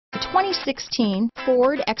2016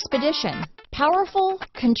 Ford Expedition. Powerful,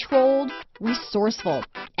 controlled, resourceful.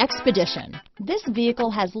 Expedition. This vehicle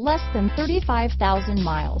has less than 35,000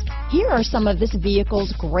 miles. Here are some of this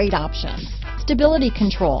vehicle's great options: stability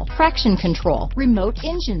control, traction control, remote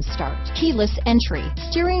engine start, keyless entry,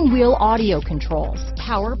 steering wheel audio controls,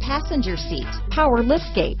 power passenger seat, power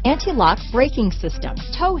liftgate, anti-lock braking system,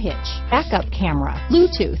 tow hitch, backup camera,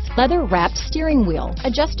 Bluetooth, leather wrapped steering wheel,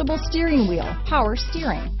 adjustable steering wheel, power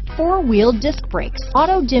steering, four-wheel disc brakes,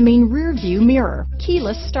 auto-dimming rear view mirror,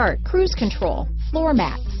 keyless start, cruise control, floor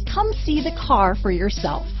mats. Come see the car for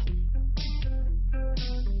yourself.